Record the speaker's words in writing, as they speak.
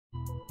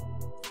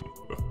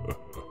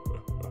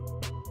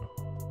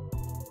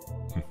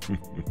Hey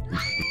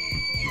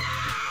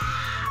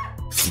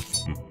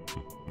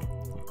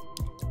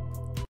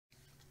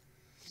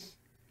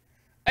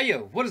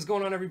yo, what is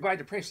going on everybody?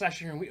 Depraved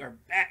Slasher here, and we are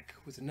back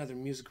with another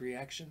music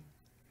reaction.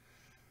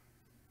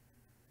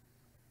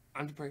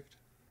 I'm Depraved.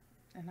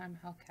 And I'm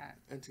Hellcat.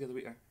 And together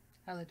we are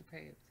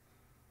HellaDepraved.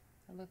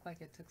 I look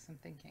like it took some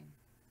thinking.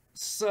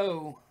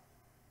 So,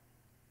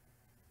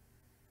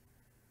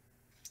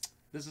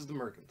 this is the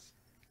Merkins.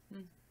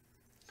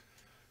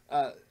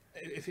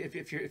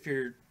 If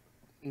you're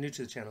new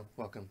to the channel,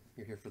 welcome.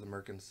 You're here for the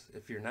Merkins.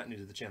 If you're not new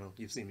to the channel,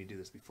 you've seen me do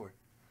this before.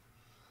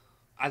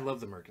 I love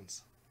the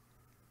Merkins.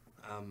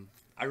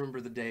 I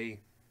remember the day,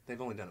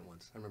 they've only done it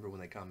once. I remember when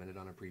they commented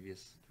on a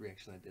previous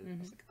reaction I did. I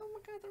was like, oh my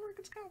god, the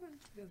Merkins comment.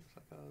 Yeah, it's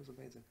like, oh, it was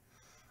amazing.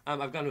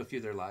 I've gone to a few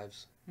of their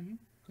lives. Me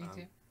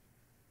too.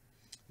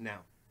 Now,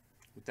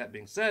 with that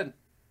being said,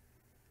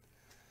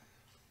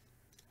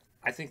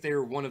 I think they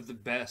are one of the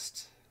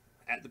best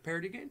at the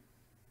parody game.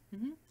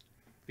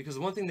 Because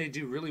the one thing they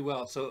do really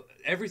well, so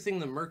everything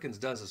the Merkins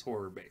does is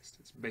horror based.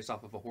 It's based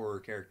off of a horror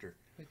character.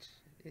 Which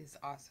is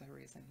also a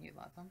reason you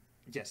love them.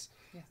 Yes.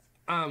 Yes.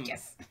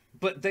 Yes.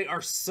 But they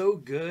are so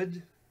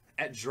good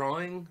at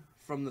drawing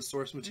from the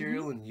source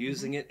material and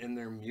using it in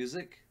their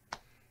music.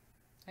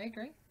 I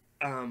agree.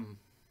 And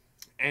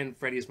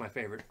Freddy is my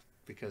favorite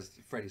because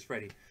Freddy's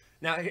Freddy.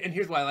 Now, and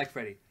here's why I like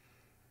Freddy.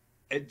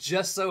 It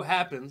just so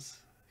happens,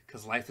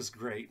 because life is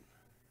great,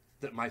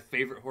 that my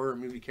favorite horror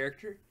movie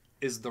character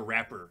is the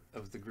rapper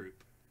of the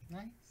group.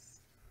 Nice.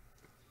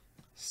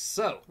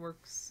 So.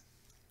 Works.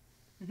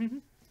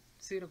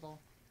 Suitable.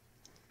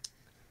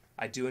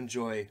 I do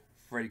enjoy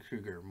Freddy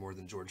Kreuger more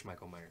than George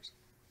Michael Myers.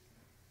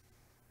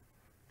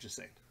 Just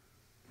saying.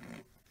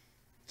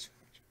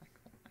 George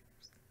Michael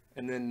Myers.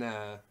 And then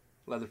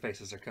Leatherface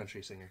is their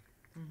country singer.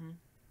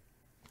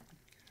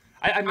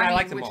 I mean, I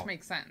like them all. Which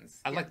makes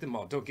sense. I like them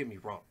all. Don't get me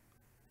wrong.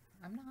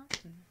 I'm not.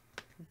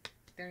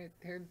 They're a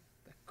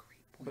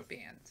great boy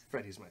band.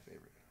 Freddy's my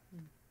favorite.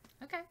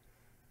 Okay.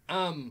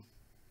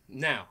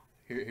 Now,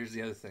 here's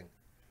the other thing.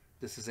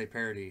 This is a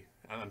parody.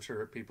 I'm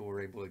sure people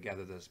were able to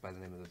gather this by the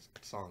name of the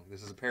song.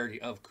 This is a parody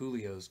of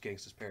Coolio's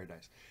Gangsta's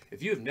Paradise.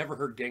 If you have never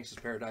heard Gangsta's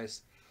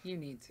Paradise, you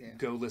need to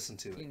go listen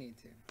to it. You need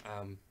to.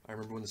 I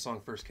remember when the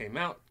song first came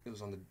out. It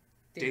was on the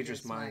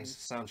Dangerous Minds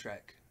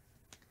soundtrack.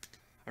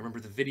 I remember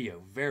the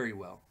video very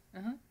well.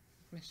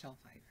 Michelle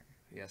Pfeiffer.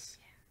 Yes.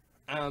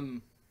 Yeah.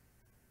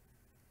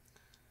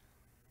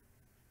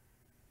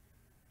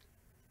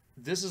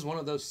 This is one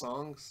of those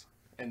songs,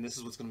 and this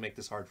is what's going to make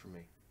this hard for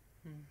me.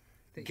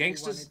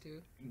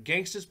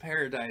 Gangsta's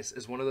Paradise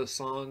is one of those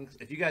songs.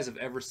 If you guys have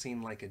ever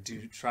seen like a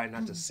dude try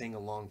not to sing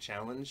along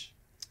challenge,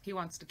 he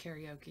wants to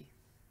karaoke.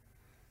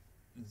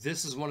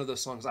 This is one of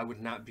those songs I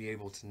would not be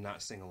able to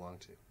not sing along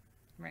to.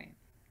 Right.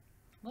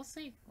 We'll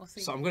see. We'll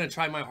see. So I'm going to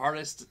try my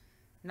hardest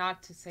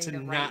not to say to the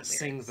right not lyrics.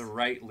 sing the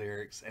right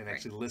lyrics and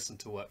actually listen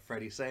to what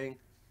Freddy's saying.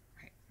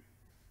 Right.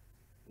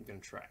 I'm going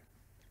to try.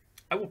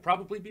 I will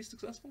probably be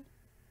successful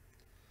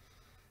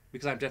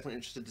because I'm definitely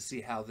interested to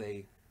see how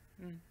they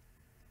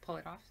pull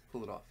it off.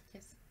 Pull it off.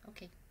 Yes.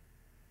 Okay.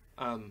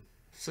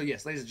 So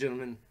yes, ladies and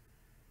gentlemen,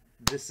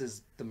 this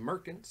is the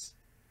Merkins,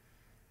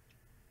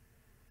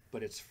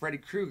 but it's Freddy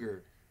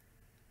Kreuger,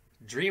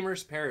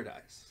 Dreamer's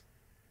Paradise.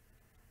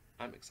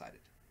 I'm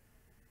excited.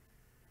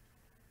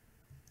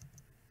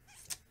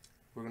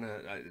 We're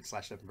gonna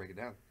slash it up and break it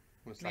down.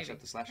 I'm gonna slash up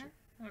the slasher.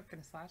 Yeah, we're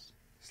gonna slash.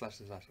 Slash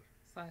the slasher.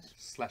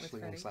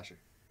 Slashling and slasher.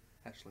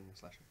 Hashling and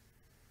slasher.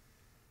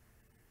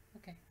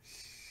 Okay.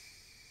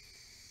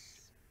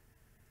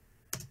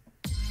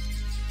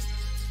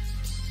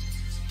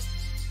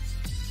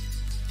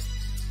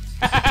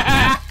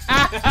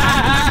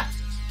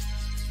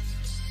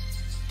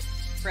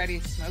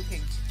 Freddy's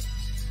smoking.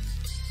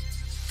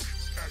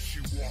 As she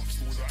walks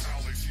through the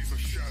alley, she's a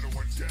shadow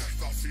of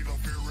death. I see the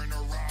fear in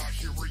her eyes.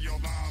 She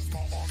realizes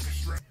my arms are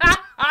stretched.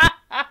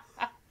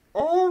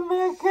 Oh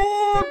my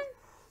god!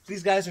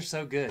 These guys are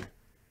so good.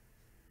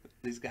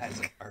 These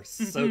guys are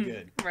so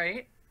good.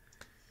 Right?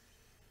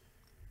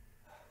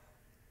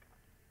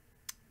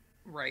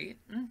 Right?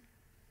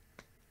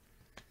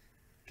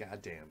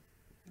 God damn.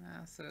 I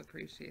also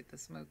appreciate the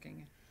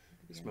smoking.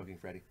 Smoking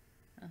Freddy.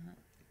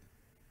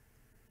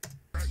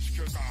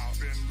 Cause I've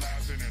been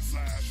laughing and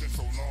slashing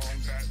so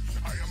long that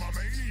I am a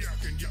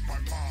maniac and yet my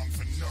mom's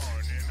a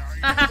nun. And I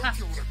never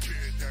killed a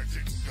kid that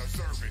didn't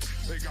deserve it.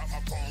 They got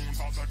my bones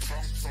out the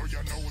trunk so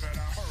you know that I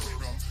heard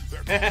them.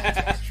 They're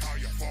gonna watch how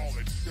you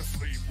falling, you're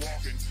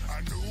sleepwalking.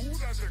 I knew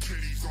that the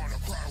kitty's gonna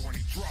cry when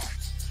he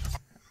drops.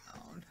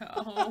 Oh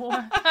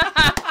no.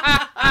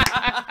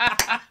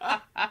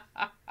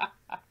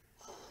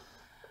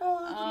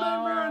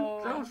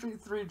 Nightmare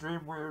 3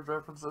 Dream Weird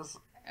references.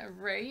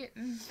 Right?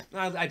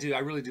 I do. I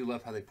really do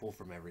love how they pull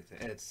from everything.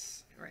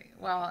 It's right.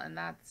 Well, and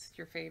that's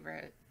your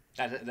favorite.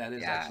 That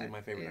is actually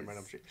my favorite Nightmare on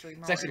Elm Street.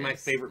 It's actually my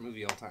favorite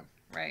movie all time.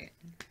 Right.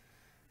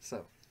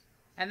 So.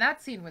 And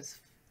that scene was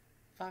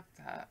fucked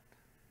up.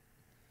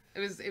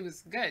 It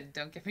was good.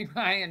 Don't get me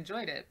wrong. I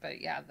enjoyed it, but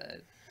yeah,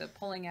 the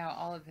pulling out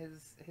all of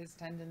his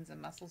tendons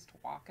and muscles to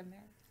walk in there.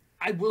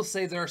 I will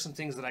say there are some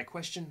things that I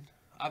question,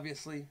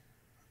 obviously.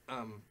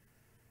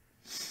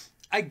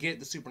 I get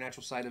the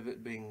supernatural side of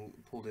it being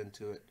pulled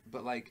into it,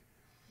 but like,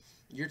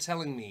 you're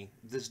telling me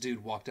this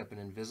dude walked up an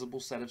invisible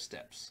set of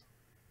steps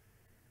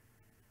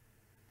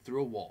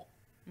through a wall,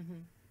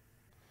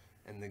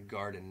 and the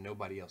guard and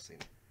nobody else seen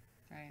it.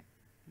 Right.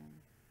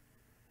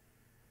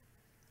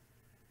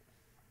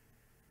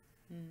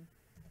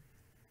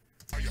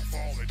 Are you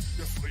falling?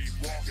 You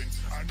sleepwalking.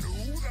 I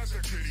knew that the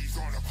kitty's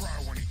gonna cry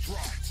when he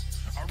dropped.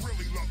 I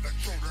really love the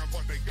children,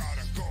 but they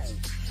gotta go.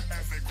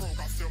 As they croak,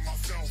 I still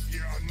myself,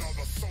 yeah,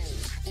 another soul.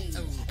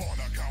 Ooh, on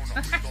account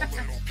of me, the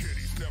little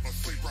kitties never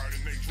sleep right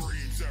in their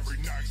dreams. Every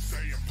night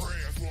saying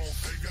prayers won't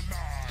say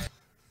goodnight.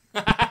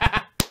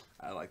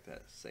 I like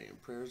that. Saying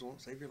prayers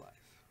won't save your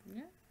life.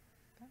 Yeah.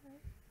 All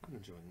right. I'm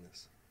enjoying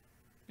this.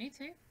 Me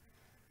too.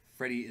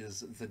 Freddy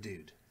is the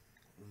dude.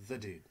 The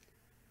dude.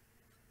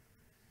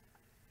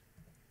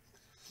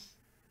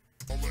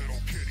 The little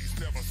kitties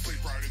never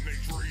sleep right in their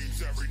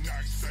dreams. Every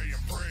night saying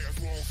prayers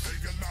won't say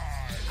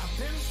goodnight. I've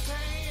been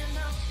staying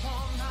up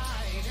all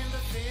night in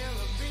the fear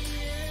of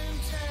being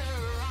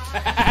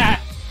terrorized. I've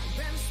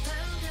been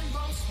spending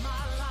most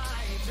my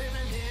life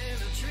living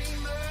in a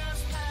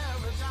dreamer's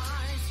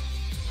paradise.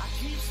 I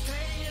keep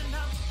staying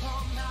up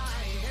all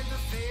night in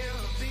the fear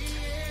of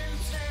being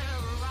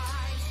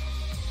terrorized.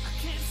 I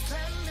keep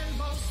spending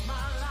most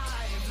my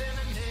life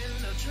living in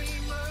a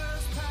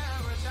dreamer's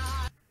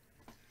paradise.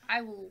 I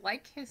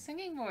like his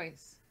singing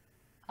voice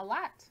a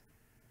lot.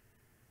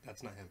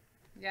 That's not him.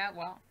 Yeah,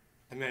 well,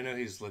 I mean, I know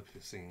he's lip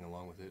singing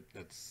along with it.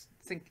 That's.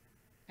 sing.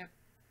 Yep.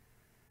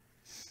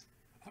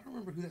 I don't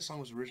remember who that song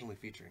was originally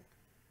featuring.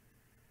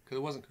 Because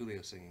it wasn't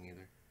Coolio singing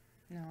either.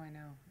 No, I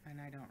know, and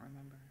I don't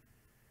remember.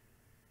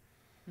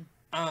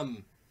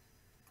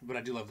 But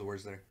I do love the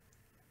words there.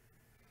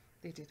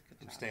 They did a good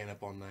I'm job. staying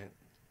up all night,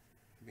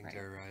 being Right.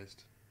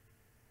 terrorized.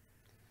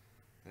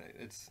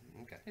 It's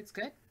okay. It's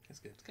good. It's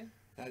good. It's good.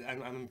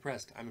 I'm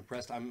impressed. I'm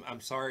impressed.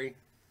 I'm sorry,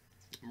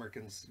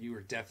 Merkins. You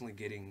were definitely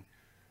getting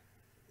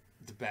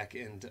the back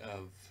end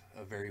of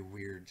a very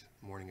weird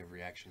morning of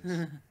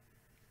reactions.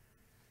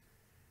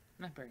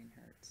 My brain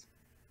hurts.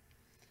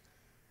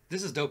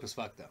 This is dope as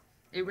fuck, though.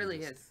 It really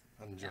is.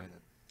 I'm enjoying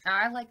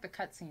I like the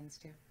cutscenes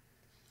too.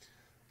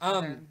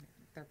 it.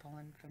 They're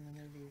pulling from the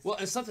movies. Well,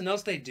 and something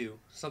else they do,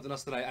 something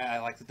else that I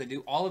like that they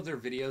do, all of their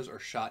videos are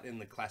shot in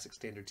the classic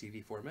standard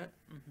TV format.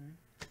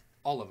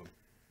 All of them.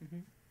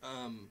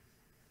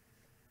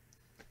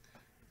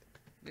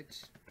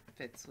 Which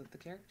fits with the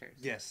characters.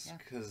 Yes, Yeah.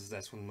 because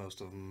that's when most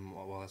of them,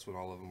 well, that's when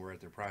all of them were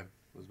at their prime.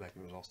 It was back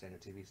when it was all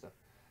standard TV stuff.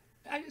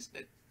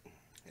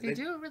 They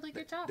do a really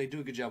good job. They do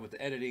a good job with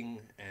the editing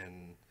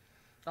and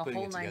The putting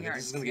whole it 9 together. yards.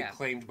 This is going to yeah. get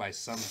claimed by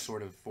some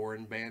sort of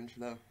foreign band,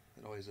 though.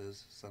 It always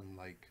is. Some,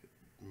 like,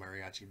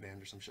 mariachi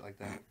band or some shit like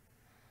that.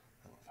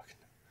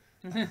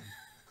 I don't fucking know.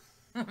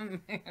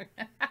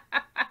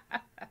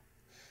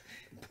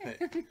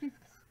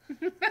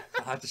 But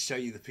I'll have to show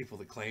you the people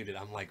that claimed it.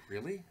 I'm like,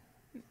 really?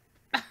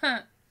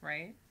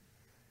 Right?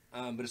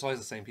 But it's always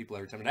the same people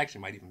every time. It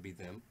actually might even be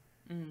them.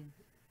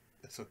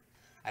 So,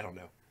 I don't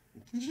know.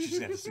 You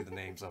just have to see the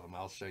names of them.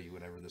 I'll show you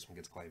whenever this one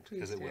gets claimed,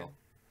 because Please it do. will.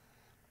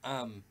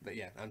 But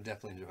yeah, I'm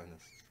definitely enjoying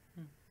this.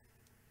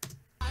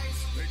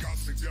 They got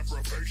sleep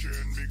deprivation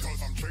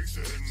because I'm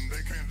chasing.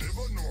 They can't live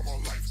a normal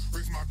life.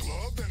 Raise my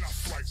glove and I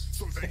swipe.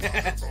 So they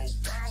gotta go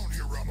down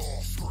here. I'm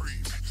all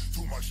scream.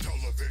 Too much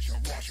television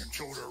watching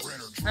children in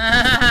her dreams.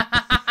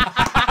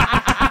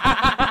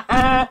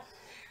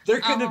 There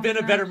couldn't have been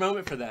a man. better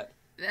moment for that.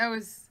 That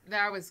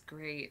was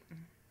great.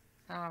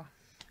 Oh,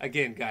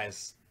 Again,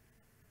 guys,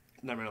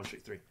 Nightmare on Elm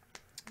Street 3.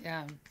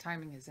 yeah.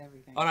 Timing is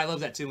everything. Oh, and I love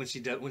that too when she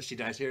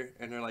dies here,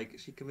 and they're like,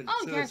 she committed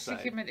Oh yeah,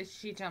 suicide.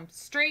 she jumped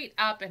straight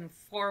up and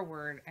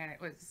forward, and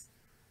it was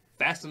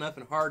Fast enough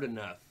and hard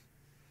enough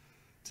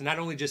to not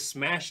only just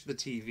smash the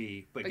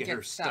TV, but get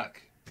her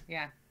stuck.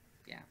 yeah.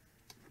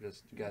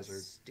 Just, you guys are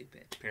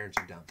Stupid. parents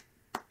are dumb,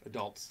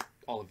 adults,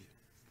 all of you,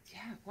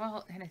 Yeah,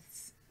 well, and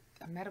it's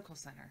a medical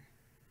center.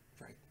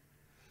 right?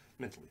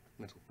 Mental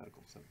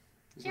medical center.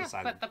 There's no Yeah,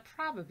 side but of- the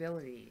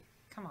probability.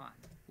 Come on.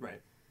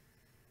 right.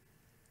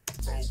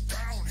 Go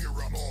down here.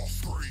 I'm all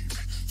scream.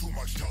 Too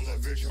much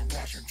television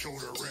watching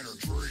children in her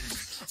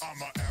dreams.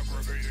 I'm an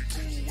aggravated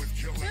fool with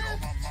killing on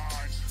my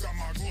mind. Got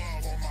my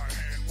glove on my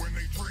hand. When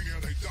they drink it,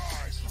 they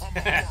die. I'm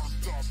a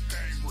worked up,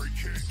 angry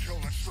kid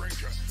killing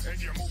stranger. And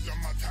you moved to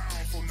my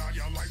town, so now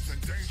your life's in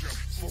danger.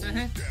 Fool,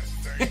 death,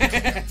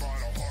 danger. By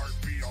the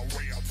heartbeat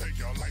away, I'll take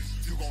your life.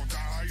 You gon'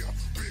 die,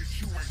 bitch,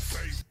 you ain't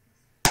safe.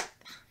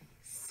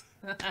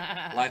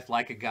 Life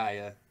like a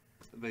Gaia,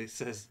 but he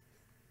says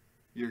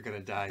you're gonna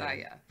die.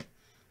 Yeah.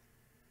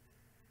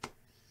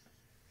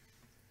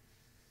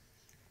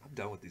 I'm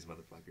done with these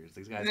motherfuckers.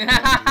 These guys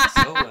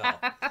do so well.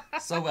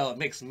 So well, it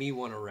makes me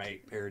want to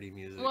write parody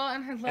music. Well,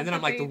 and I love then that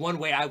I'm like, they- the one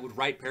way I would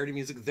write parody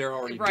music, they're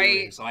already Right.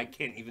 doing, so I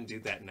can't even do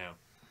that now.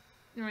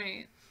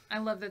 Right. I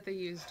love that they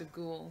used a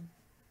ghoul.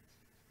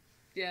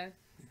 Yeah.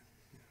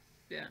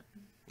 Yeah.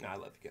 No, I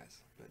love you guys,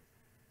 but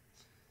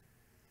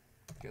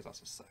you guys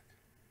also suck.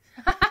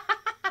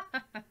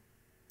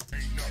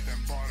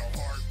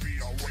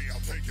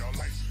 take your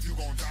life. You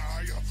gon'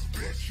 die,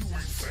 bitch, you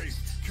ain't safe.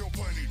 Kill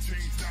plenty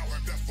teens now,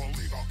 and best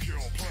believe I'll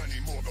kill plenty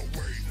more. The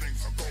way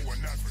things are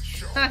going, that's for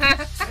sure.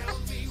 Tell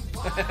me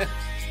why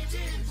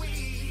did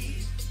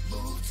we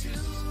move to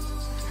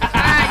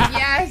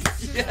Yes.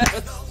 Yes.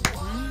 the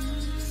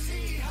ones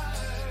he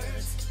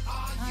hurts?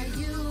 Are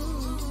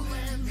you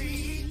and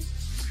me?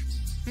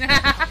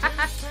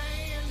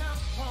 Staying up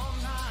all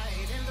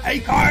night in the Hey,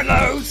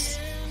 Carlos.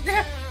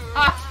 been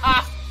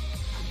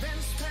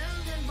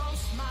spending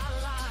most my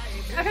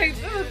life in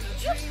a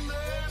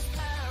dreamer's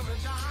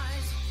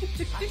paradise.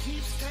 I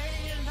keep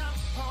staying up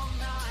all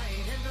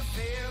night in the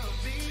fear of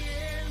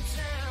being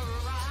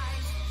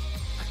terrorized.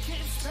 I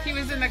keep He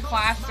was in the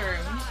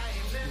classroom.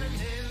 living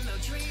in a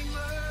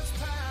dreamer's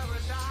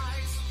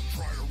paradise.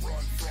 Try to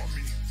run from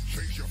me,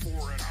 chase you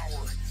for an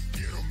hour.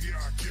 Get 'em,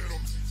 yeah, get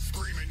 'em.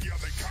 Screaming, yeah,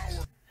 they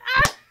cower.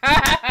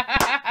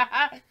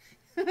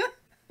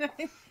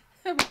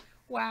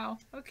 Wow.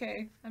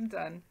 Okay, I'm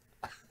done.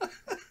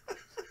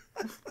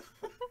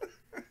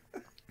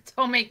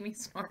 Don't make me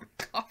smart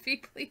coffee,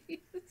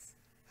 please.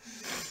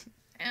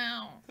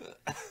 Ow.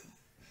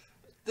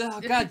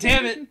 Oh, God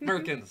damn it,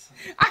 Merkins.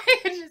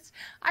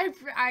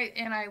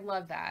 I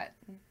love that.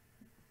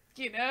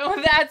 You know,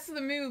 that's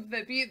the move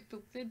that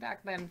people did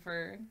back then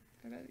for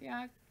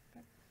yeah.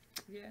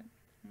 Yeah.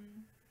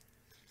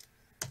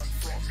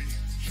 From me,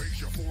 chase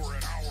you for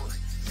an hour.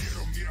 Get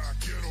 'em, yeah,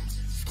 get 'em.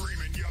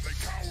 Screaming, yeah, they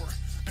cower.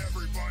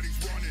 Everybody's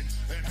running,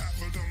 and half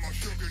of them are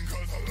shooken,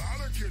 cause a lot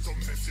of kids are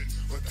missing,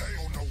 but they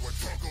don't know what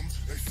took 'em.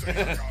 They say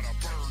I gotta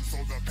burn, so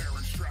the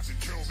parents strapped and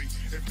kill me.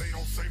 If they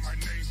don't say my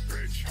name,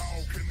 bitch,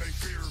 how can they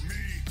fear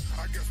me?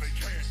 I guess they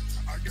can't,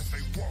 I guess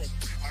they won't,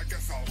 I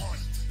guess I'll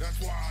hunt. That's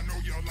why I know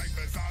your life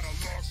is out of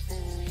luck,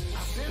 fool.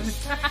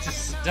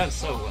 Just done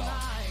so well.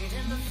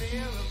 In the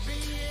fear of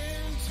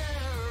being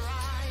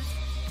terrorized.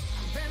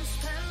 I've been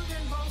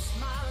spending most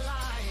my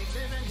life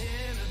living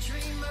in a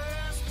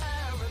dreamer's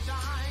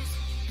paradise.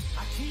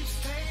 I keep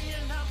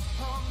staying up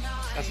all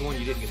night. That's the one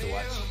you didn't get to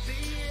watch.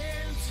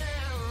 Being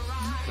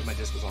terrorized. Because my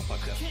disc was all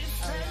fucked up. Keep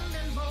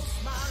spending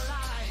most my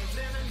life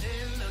living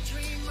in a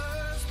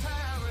dreamer's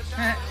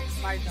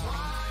paradise. My dog.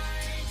 Why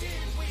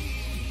did we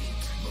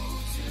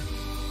move to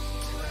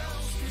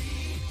Elm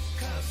Street?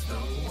 'Cause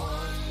the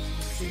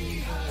ones he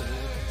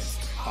hurts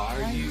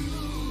Are you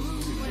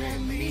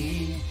and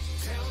me?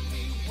 Tell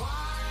me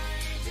why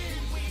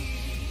did we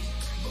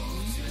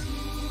move to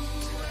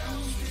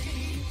Elm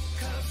Street?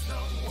 'Cause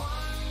the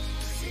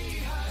ones he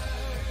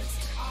hurts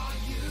are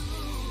you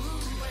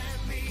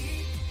and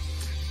me.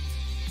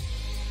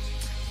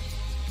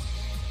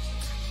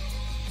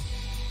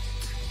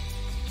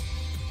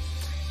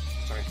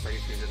 Sorry, Freddy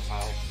Kreuger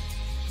file.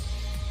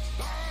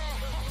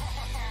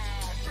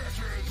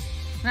 Bitches!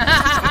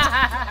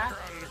 At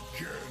it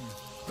again.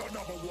 The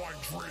 #1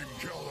 dream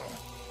killer.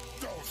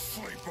 Don't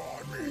sleep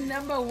on me.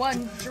 Number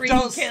one dream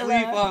Don't killer.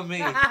 sleep on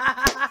me.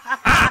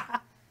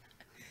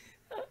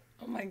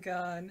 Oh my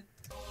god.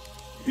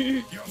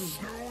 You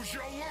snooze,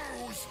 you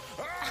lose.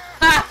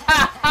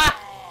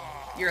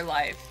 Your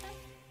life.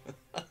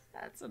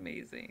 That's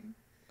amazing.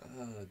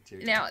 Oh,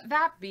 dear. Now,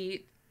 that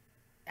beat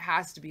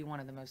has to be one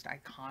of the most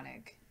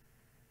iconic.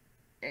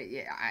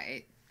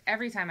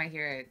 Every time I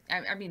hear it,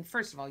 I mean,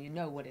 first of all, you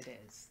know what it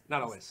is.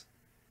 Not always.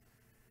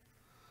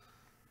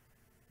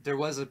 There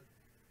was a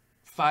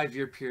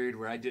 5-year period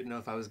where I didn't know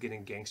if I was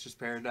getting Gangsta's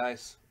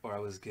Paradise or I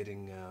was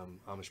getting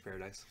Amish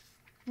Paradise.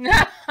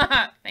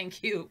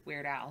 Thank you,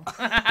 Weird Al.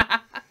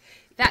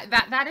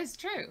 that is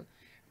true,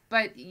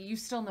 but you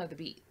still know the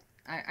beat.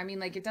 I mean,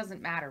 like, it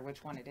doesn't matter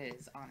which one it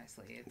is.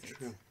 Honestly, it's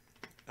True.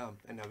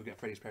 And now we've got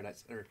Freddy's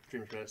Paradise, or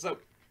Dreamer's Paradise. So,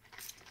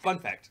 fun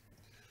fact.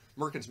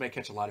 Merkins may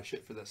catch a lot of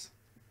shit for this.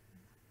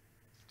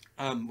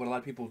 What a lot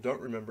of people don't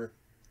remember,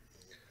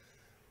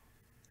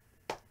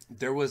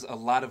 there was a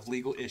lot of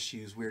legal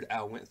issues Weird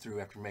Al went through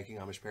after making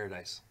Amish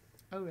Paradise.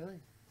 Oh, really?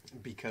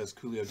 Because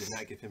Coolio did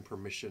not give him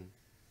permission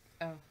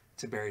Oh.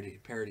 to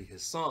parody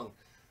his song.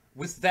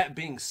 With that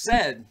being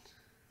said,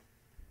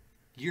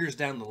 years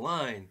down the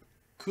line,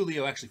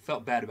 Coolio actually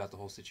felt bad about the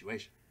whole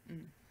situation.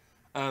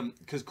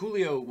 Because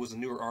Coolio was a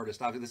newer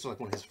artist. Obviously, this was like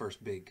one of his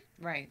first big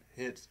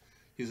hits.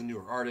 He was a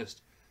newer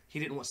artist. He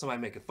didn't want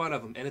somebody making fun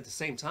of him. And at the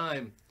same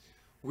time,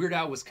 Weird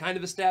Al was kind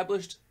of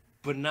established,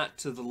 but not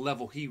to the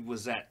level he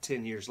was at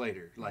 10 years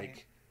later.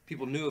 Like,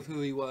 people knew of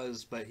who he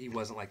was, but he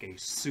wasn't like a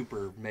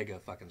super mega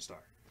fucking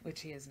star. Which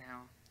he is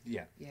now.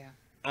 Yeah. Yeah.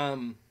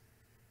 And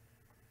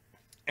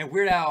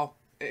Weird Al,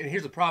 and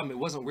here's the problem, it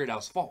wasn't Weird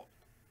Al's fault.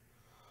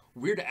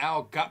 Weird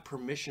Al got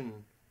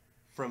permission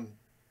from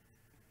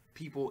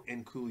people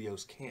in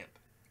Coolio's camp.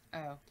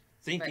 Oh.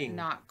 Thinking, but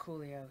not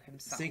Coolio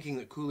himself. Thinking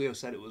that Coolio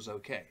said it was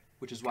okay,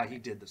 which is why he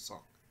did the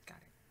song. Got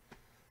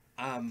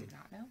it. Did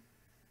not know.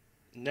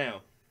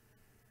 Now,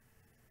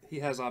 he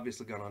has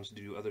obviously gone on to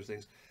do other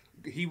things.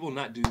 He will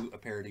not do a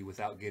parody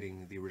without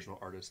getting the original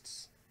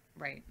artist's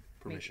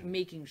permission.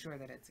 Making sure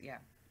that it's,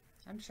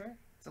 I'm sure.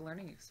 It's a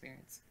learning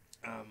experience.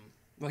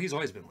 Well, he's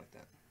always been like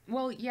that.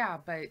 Well, yeah,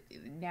 but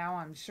now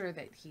I'm sure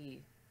that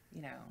he,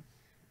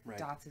 Right.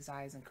 dots his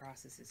I's and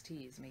crosses his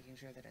T's, making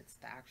sure that it's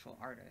the actual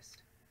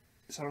artist.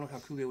 So I don't know how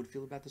Coolio would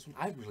feel about this one.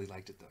 I really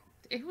liked it though.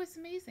 It was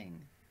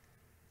amazing.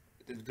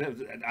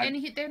 I-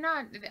 And they're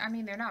not, I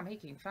mean, they're not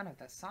making fun of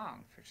the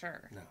song, for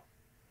sure. No.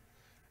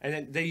 And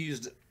then they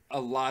used a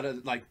lot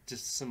of like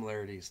just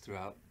similarities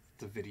throughout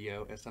the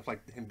video and stuff,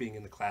 like him being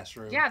in the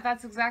classroom. Yeah,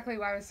 that's exactly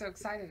why I was so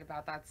excited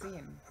about that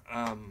scene.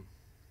 I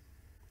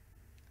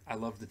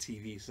love the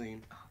TV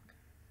scene. Oh,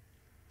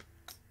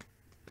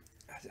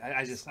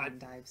 I just Swan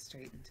dive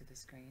straight into the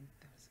screen.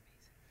 That was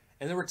amazing.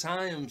 and there were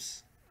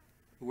times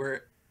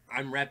where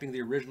I'm rapping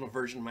the original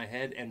version in my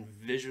head and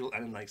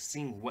like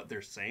seeing what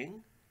they're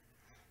saying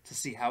to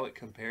see how it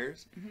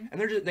compares. And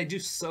they do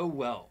so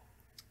well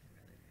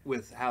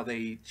with how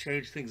they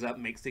change things up,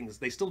 make things.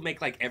 They still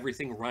make like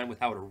everything rhyme with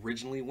how it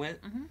originally went,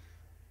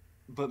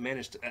 but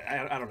managed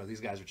to. I don't know. These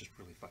guys are just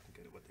really fucking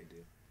good at what they do.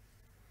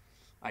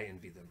 I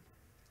envy them.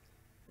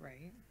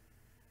 Right.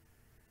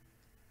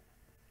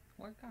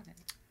 Work on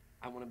it.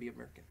 I want to be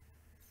American,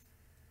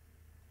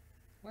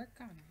 Work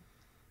on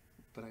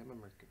it. but I'm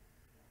American.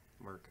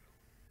 Merco.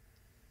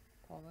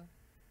 Paula.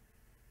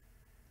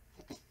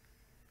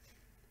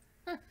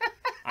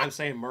 I'm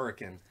saying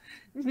American,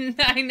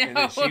 I know. and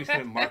then she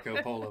went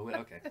Marco Polo.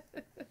 Okay.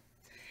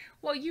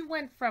 Well, you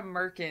went from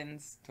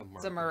Merkins To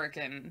to Merkin.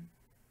 Merkin.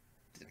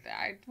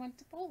 I went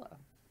to Polo.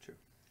 True.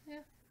 Yeah.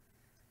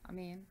 I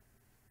mean,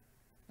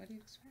 what do you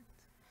expect?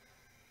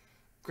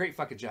 Great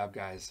fucking job,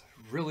 guys.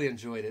 Really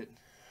enjoyed it.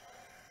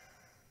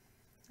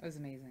 It was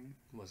amazing.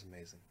 It was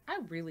amazing. I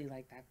really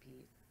like that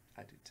beat.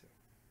 I do too.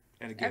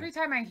 And again, Every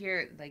time I hear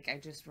it, like, I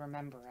just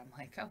remember. I'm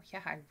like, oh, yeah,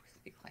 I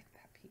really like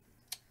that beat.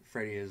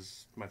 Freddy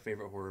is my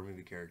favorite horror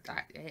movie character.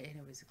 And it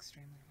was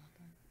extremely well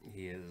done.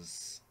 He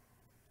is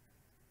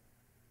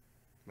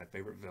my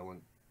favorite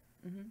villain.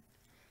 Mm-hmm.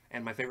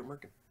 And my favorite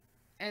Merkin.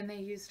 And they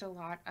used a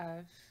lot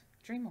of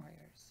Dream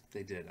Warriors.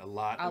 They did. A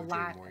lot A of lot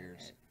Dream of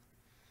Warriors. it.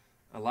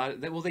 A lot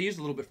of, well, they used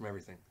a little bit from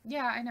everything.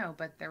 Yeah, I know,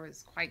 but there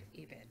was quite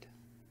a bit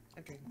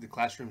of Dream The Warriors.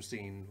 classroom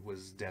scene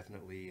was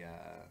definitely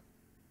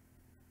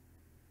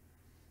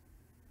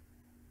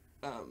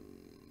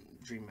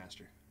Dream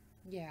Master.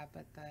 Yeah,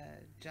 but the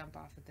jump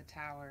off of the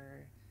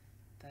tower,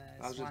 the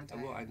I was swan just,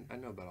 dive. well, I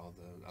know about all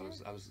the. I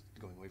was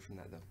going away from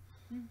that though.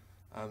 Hmm.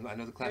 I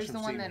know the There's classroom the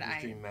one scene that was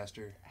I- Dream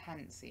Master.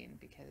 Hadn't seen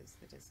because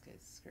the disc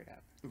is screwed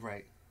up.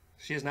 Right.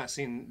 She has not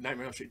seen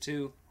Nightmare on Elm Street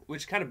 2,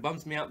 which kind of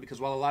bums me out because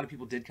while a lot of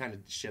people did kind of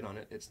shit on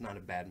it, it's not a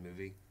bad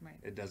movie. Right.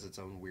 It does its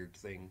own weird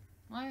thing.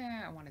 Well,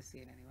 yeah, I want to see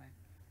it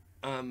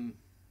anyway.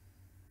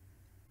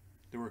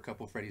 There were a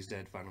couple Freddy's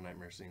Dead Final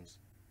Nightmare scenes.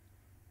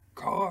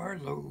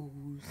 Carlos.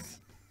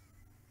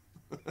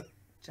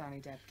 Johnny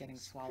Depp getting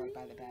swallowed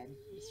by the bed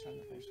is from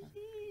the first one.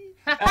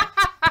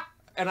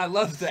 And I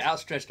love the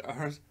outstretched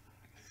arms,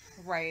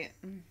 Right.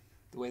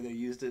 the way they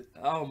used it.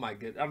 Oh my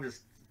god,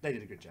 they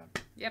did a good job.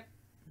 Yep.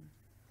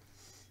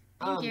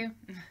 Thank you.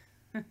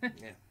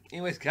 Yeah.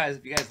 Anyways, guys,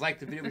 if you guys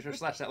liked the video, be sure to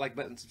slash that like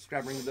button,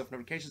 subscribe, ring the bell for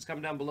notifications.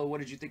 Comment down below, what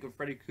did you think of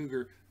Freddy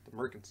Kreuger, the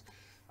Merkins,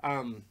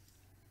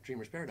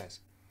 Dreamer's Paradise.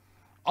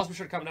 Also, be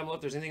sure to comment down below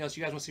if there's anything else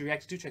you guys want to see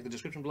reacted to. Check the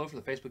description below for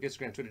the Facebook,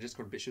 Instagram, Twitter,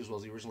 Discord, BitChute, as well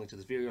as the original link to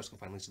this video. You also can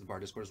find links to the bar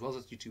Discord as well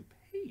as the YouTube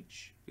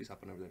page. Please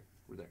hop on over there.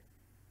 We're there.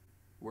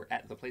 We're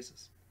at the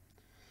places.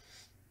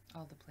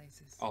 All the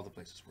places. All the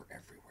places. We're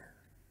everywhere.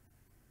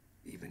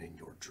 Even in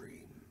your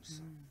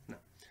dreams. No.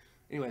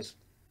 Anyways,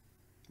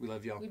 we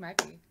love y'all. We might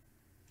be.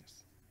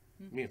 Yes.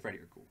 Me and Freddy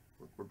are cool.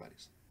 We're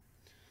buddies.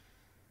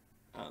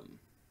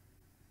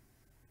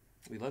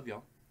 We love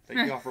y'all.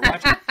 Thank you all for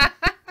watching.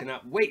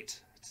 Cannot wait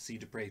to see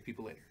depraved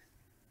people later.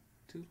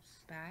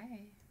 Toodles.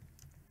 Bye.